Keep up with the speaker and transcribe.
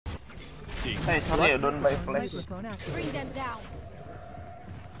Hey, sorry, don't buy flash. Bring them down.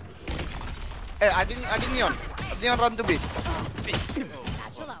 I think neon. Neon run to B.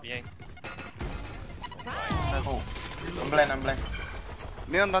 Behind. Oh, I'm blind.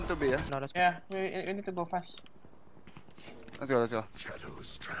 Neon run to B ya. No, let's go. Yeah, we need to go fast. Let's go.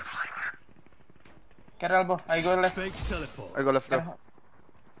 Carry elbow. I go left. I go left though.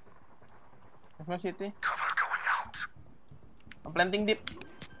 Left my city. Cover going out. I'm planting deep.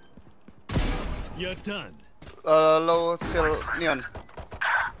 You're done. Low still neon.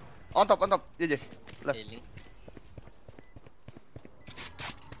 On top. JJ. Left.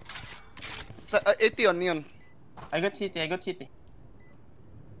 80 on neon. I got city.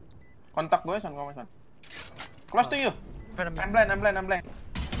 Contact boys on commission. Close to you. I'm blind.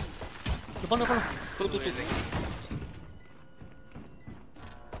 Depan. Tuh.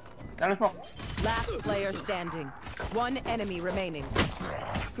 Jangan smoke. Last player standing. One enemy remaining.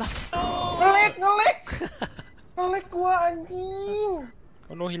 Ngelag gua anjing.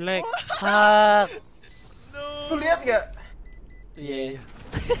 Oh no, he lag. Fuck. Lu lihat gak? Iya.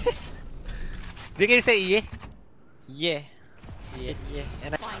 Dia kayak say iya. Iya.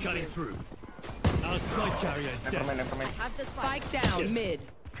 Enak. Cutting through. Our spike carrier is dead. Never mind. Have the spike down mid.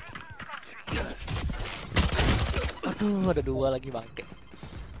 Aduh, ada dua lagi bangke.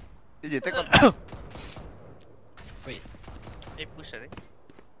 JJ take on. Wait. Push I think.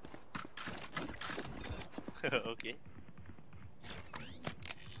 Okay.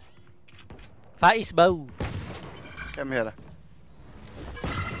 Faiz bau. Come here.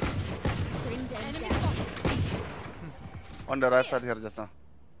 Bring them down. On the right side here just now.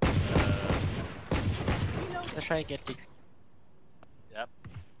 Let's try get big. Yep.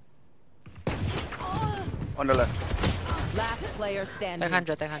 On the left. Last player standing.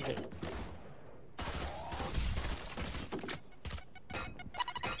 Take 100.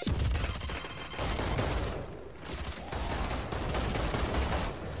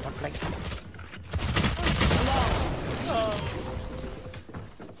 One flank.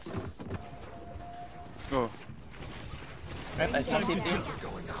 Go. Right, I saw city.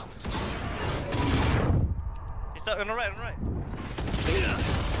 He's up on the right.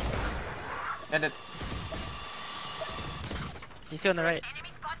 Dead. He's on the right.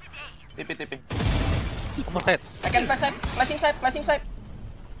 TP. Almost dead. I can flashing side.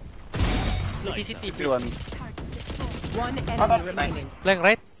 City. One. One enemy remaining. Flank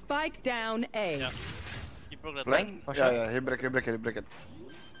right. Spike down A. Yeah. He broke that Blank? For sure. Yeah, he break it.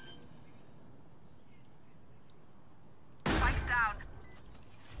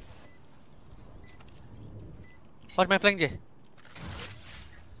 Watch my flank, J.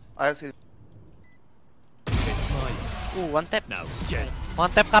 I see. Ooh, one tap. Now yes.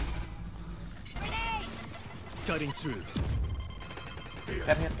 One tap cup. Cutting through.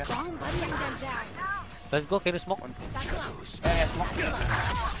 Care here. Bring them down. Let's go. Can you smoke? Yeah, smoke.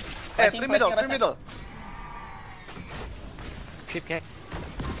 Hey, free middle. Trip cake.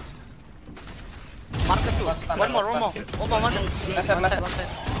 Market two. One more. One. Left.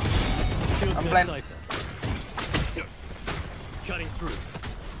 Shield I'm cell blind. cipher. Cutting through.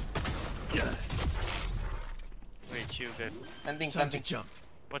 Yeah. Wait, chill, good. Time to Planting. jump.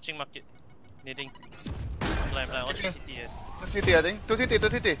 Watching market. Needing. Blind. Watching city here. City, I think. Two city.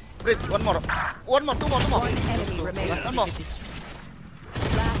 Bridge. One more. Two more. One enemy remaining. One more.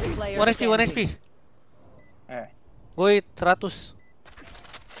 Last player 1 HP, 1 standing. HP. Eh. Woi, 100.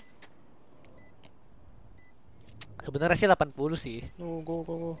 Sebenarnya sih 80 sih.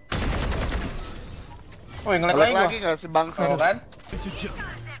 Go. Oh, ngelag Balik lagi lagi nggak si bangsa? gua. Kan? To jump.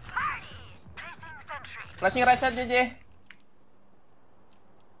 Flashing right side JJ.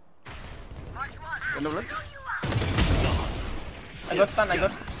 Bener belum? I got stun.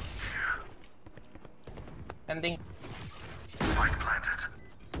 Ending.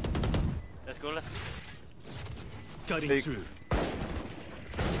 Let's go left. Cutting Fake. through.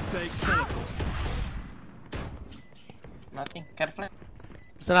 Fake teleport. Nothing. Careful.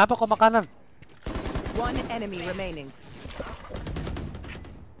 Pesan apa kok makanan? One enemy remaining.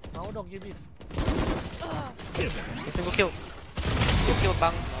 Mau dong, Jibis. Single kill. Kill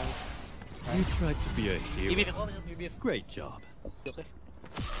bang. You tried to be a hero. Jibis, kok bisa Jibis? Great job. Oke.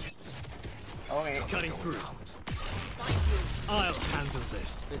 Okay. Cutting through. I'll handle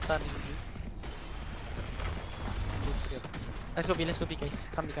this. Pesan. Let's go B guys.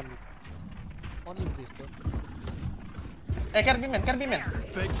 Come B. Only this, bro. Care B man.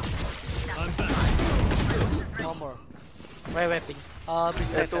 Fake. I'm back. No more. Wait, ping. Two on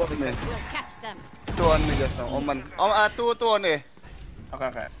me. We'll catch them. Two on me just now. Oman. Two on eh.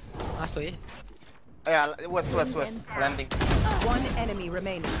 Okay. Asto eh. Yeah, west. Planting. One enemy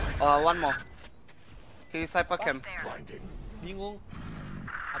remaining. One more. He cyber cam. Bingung.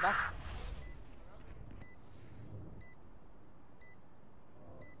 Apa?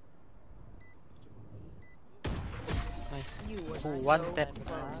 Nice. Oh, one tap.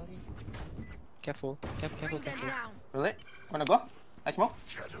 Careful. Careful. Really? Wanna go? I smoke.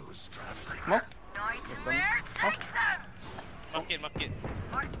 Smoke. Market.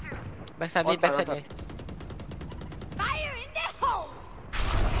 Backside, guys. Fire in the hole!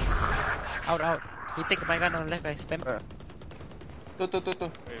 Out. He take my gun on left, guys. Spam. Two.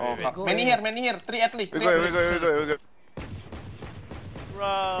 Oh, wait. fuck. Many here. Three at least. We go.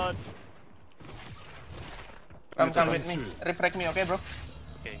 Run. Come with me. Refrag me, okay, bro?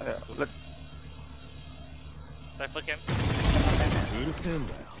 Okay. Look. Cypher camp.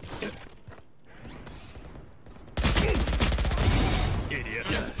 Idiot.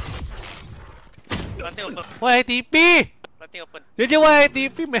 Planting open. Why TP? Planting open. Did you why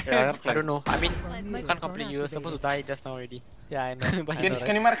TP, man? Yeah, I don't know. I mean, you can't complain. You were supposed to die just now already. Yeah, I know. But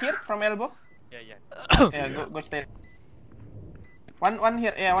Can you mark here from elbow? Yeah. Yeah, go stay. One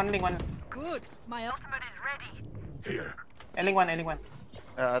here. Yeah, one link. Good. My ultimate is ready. Here. Link one.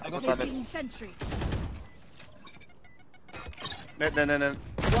 I go start it. Sentry. No.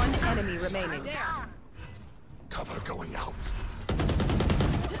 One enemy remaining. Cover going out.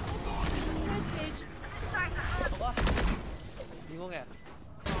 Bingung ya?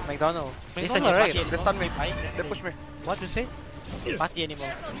 McDonald. Listen, McDonald, right? They stun me. They push me. What you say? Party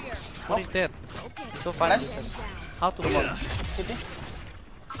anymore. What is that? So fun. How to block? City.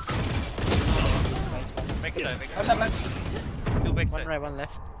 Backside. Left. Two One backside. right, one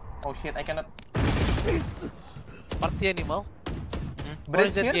left. Oh shit, I cannot. Party animal? Bridge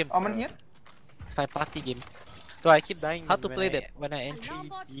is that here. game? Omen here. Five party game. So I keep dying. How to when play I- that? When I entry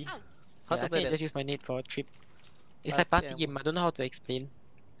B. How to I play think I that? just use my nade for a trip. It's Party a party animal. game. I don't know how to explain.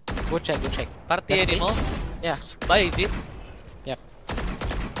 Go check. Party Let's play. animal? Yeah. Buy is it? Yep.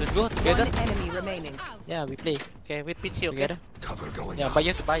 Let's go together. One enemy remaining. Yeah, we play Okay, with PC, okay? together. Cover going Yeah, out. but you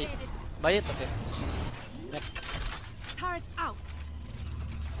have to buy it. Buy it, okay. Turret out.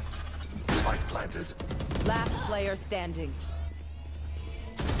 Spike planted. Last player standing.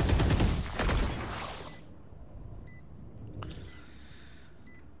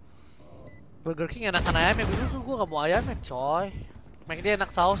 Burger King enakan ayamnya, dulu gue gak mau ayamnya coy. Mac dia enak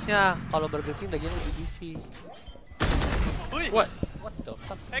sausnya, kalau Burger King dagingnya lebih juicy. What the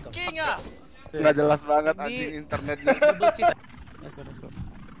fuck? Hacking ah. Nggak jelas banget Ini- anjing internetnya. Double cheese. Let's go.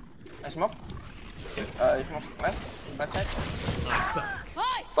 I smoke. I smoke left. Right side.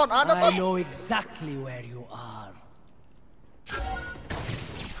 Son, ada I ton. know exactly where you are.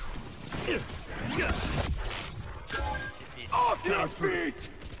 Off your feet!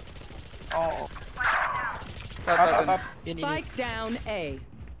 Oh. Up. Up. In. Spike down A.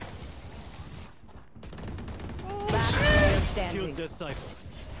 Last player standing. Shields are cypher.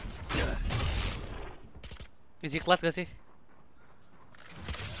 Easy class gak sih?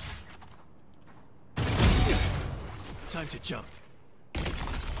 Time to jump.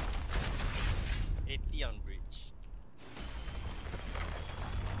 80 on bridge.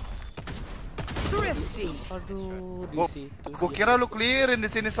 Thrifty. Aduh, di Gua- situ. Gua kira lu clearin di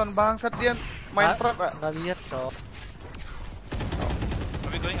sini son bangsat dia main trap ah. Nggak lihat cok.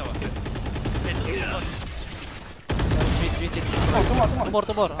 Are we going apa? Oh, tomorrow.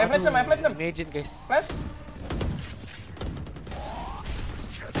 Tumor. I flash them. Imagine guys. Flash.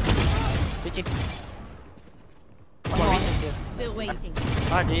 Taking. One witness here. Still waiting.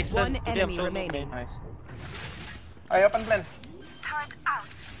 Ah, Jason. One Today I'm enemy so remaining. man. Nice. I open plan.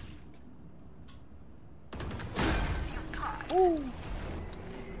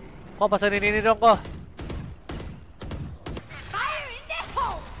 Kok pesenin ini dong kok.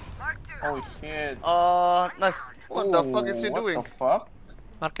 Oh shit. Nice. What the fuck is he What doing? the fuck?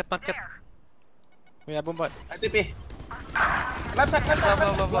 Market. We have bombard. ITP. Left side.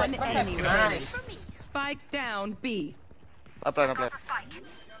 One enemy remaining. Nice. Spike down B. Apply. Your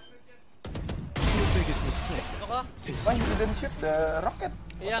biggest mistake. Why you didn't shoot the rocket?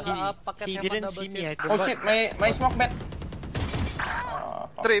 Iya nggak pakai He tembak didn't double see me. cheese. I Oh bombard. shit, my smoke bed.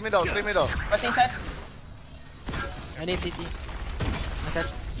 Fuck. Three middle. Passing side. I need CT. I said.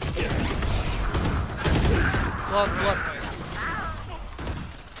 Kuat.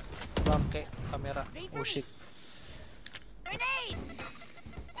 Bangke kamera. Oh shit.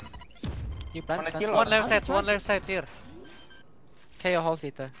 You plant. Wanna plant. kill One left side here. Clear your house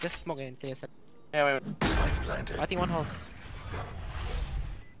later. Just smoke and clear your side. Yeah, wait. Spike planted. I think one house.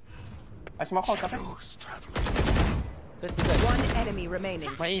 I smoke out. Okay. Shadows traveling. Let's do that. One enemy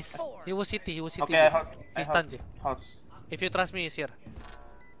remaining. My ace. He was city. Okay, I hold. He's stunned. House. If you trust me, he's here.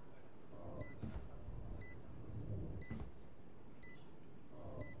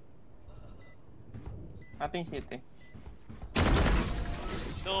 Nothing hitting.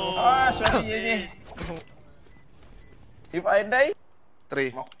 No. Ah, sorry, JJ. If I die,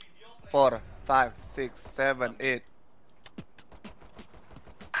 3, 4, 5, 6, 7, 8.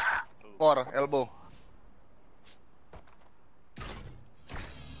 4, elbow.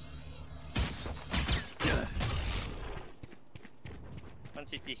 One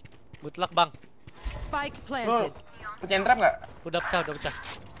city. Good luck, Bang. Spike bro, planted. punya trap nggak? Udah pecah, udah pecah.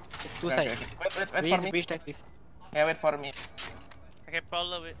 Two Okay, side. okay. Wait for Raise, me. raise active. Yeah, wait for me. Okay,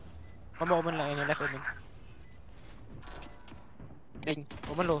 follow it. One more omen lang, and your left omen. Ding.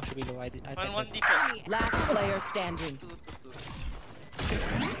 Omen low, should be low. I One think. default. Last player standing.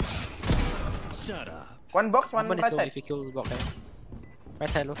 Shut up. One box, one Omen is right low side. if you kill block there. Right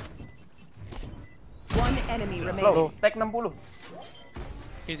side low. One enemy Low, remaining. tag 60.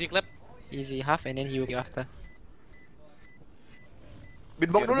 Easy clap. Easy half, and then he will be after.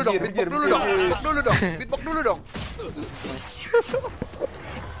 Beatbox dulu dong, beatbox dulu dong, beatbox dulu dong, beatbox dulu dong. Nice.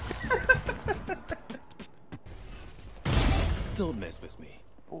 Don't mess with me.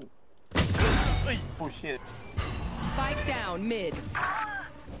 Oh shit. Spike down mid.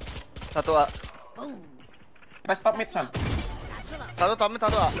 Satu A, Press top mid, son. satu top mid,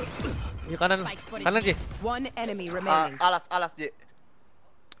 satu A. Di kanan, kanan J. One enemy Ah, remaining. alas J.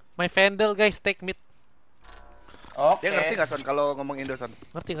 My Vandal guys, take mid. Oke. Dia ngerti nggak Son kalau ngomong Indo Son?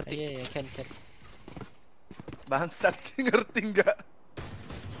 Ngerti, ngerti. Yeah, can. Bangsat, dia ngerti nggak?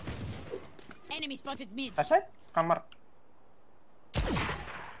 Enemy spotted mid. Aside, kamar.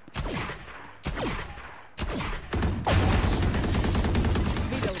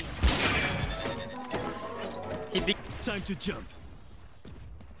 He dig. Time to jump.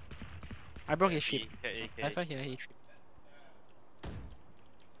 I broke his ship. Okay. I thought he tripped.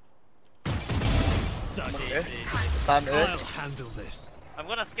 Suck Eh, it. tahan I'll handle this. I'm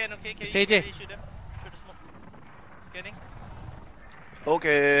gonna scan, okay? Can you JJ. shoot them? Shoot the smoke. Scanning.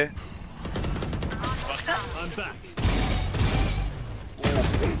 Oke. I'm back.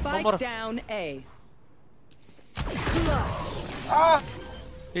 Spike more. down A.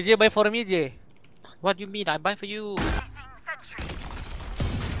 JJ buy for me, J. What do you mean? I buy for you.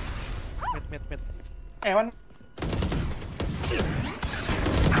 Mid. One.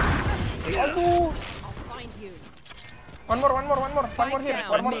 I'll find you. One more here.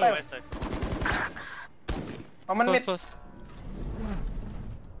 down, One more mid. time. West side. Omen mid. Close.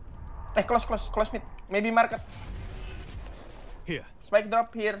 Close mid. Maybe market. Here. Spike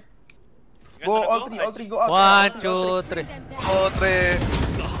drop here. You guys Go wanna all three go out. 1, 2, 3. Oh, 3.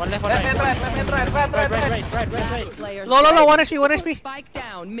 One left, one Left right. hand right. Right. Last player No, standing. 1 HP, 1 HP. Spike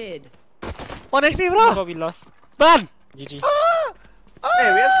down mid. 1 HP, Oh, bro. we lost. Ban. GG. Hey,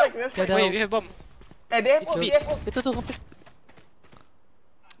 we have spike. Dadah. Wait, we have bomb. They have ult. Itu tuh, ngepick.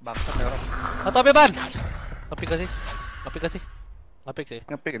 Bangsat ya orang. Atau apa, Ban? Ngepick gak sih? Ngepick sih.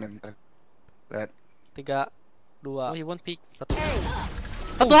 Ngepick ini bentar. Lihat. 3, Oh, 2, he won't peek. 1.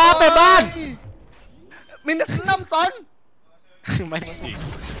 Satu HP, Ban. Minus 6 Son. Mine.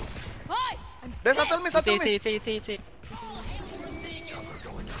 Hi! Dan satu mid. Say.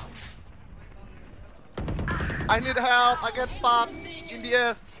 I need help. I get fucked in the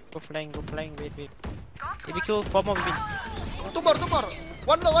ass. Go flying. Wait. If we kill 4 more, we win. Tumor.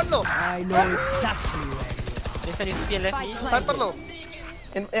 One low. I know exactly where. Next one, you TP and left me. Sniper low.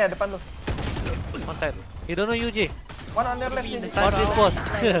 Depan lu. One side. You don't know UJ. One on their left. In the JJ. side. Watch this, boss.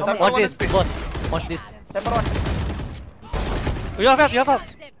 Watch this, boss. Watch this. Sniper one. You have help.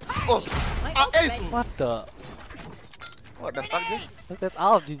 Oh. Ace. What the? What the fuck this? Look that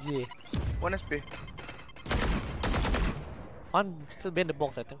out, GG. 1 SP. One still be in the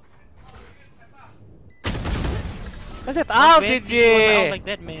box, I think. Look that out, 120, GG. one out like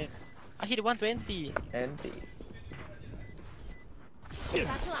that, man. I hit 120. Empty. Satchel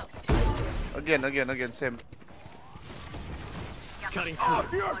out. Again, same. Cutting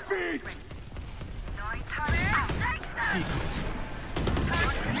through. Your feet!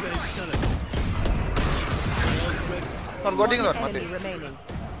 Son goding Son, Enemy mati. remaining.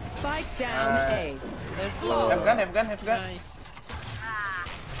 Spike down A. Let's go. Have gun. Nice.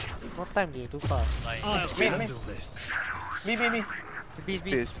 No time, dude. Too fast. I'll Mid. handle this. B.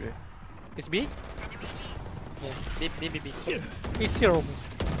 B. SP. Is B? Yeah, B. Is zero.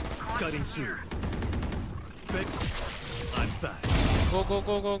 Cutting through. But I'm back.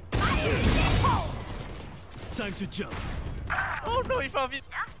 Go. Time to jump. Oh no, he found it.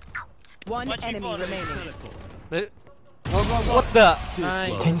 One Watch you enemy fall, remaining. Teleport. What the? This Nice.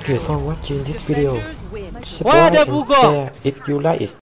 love. Thank you for watching this video. Defenders win. Subscribe and Bugo? share if you like it.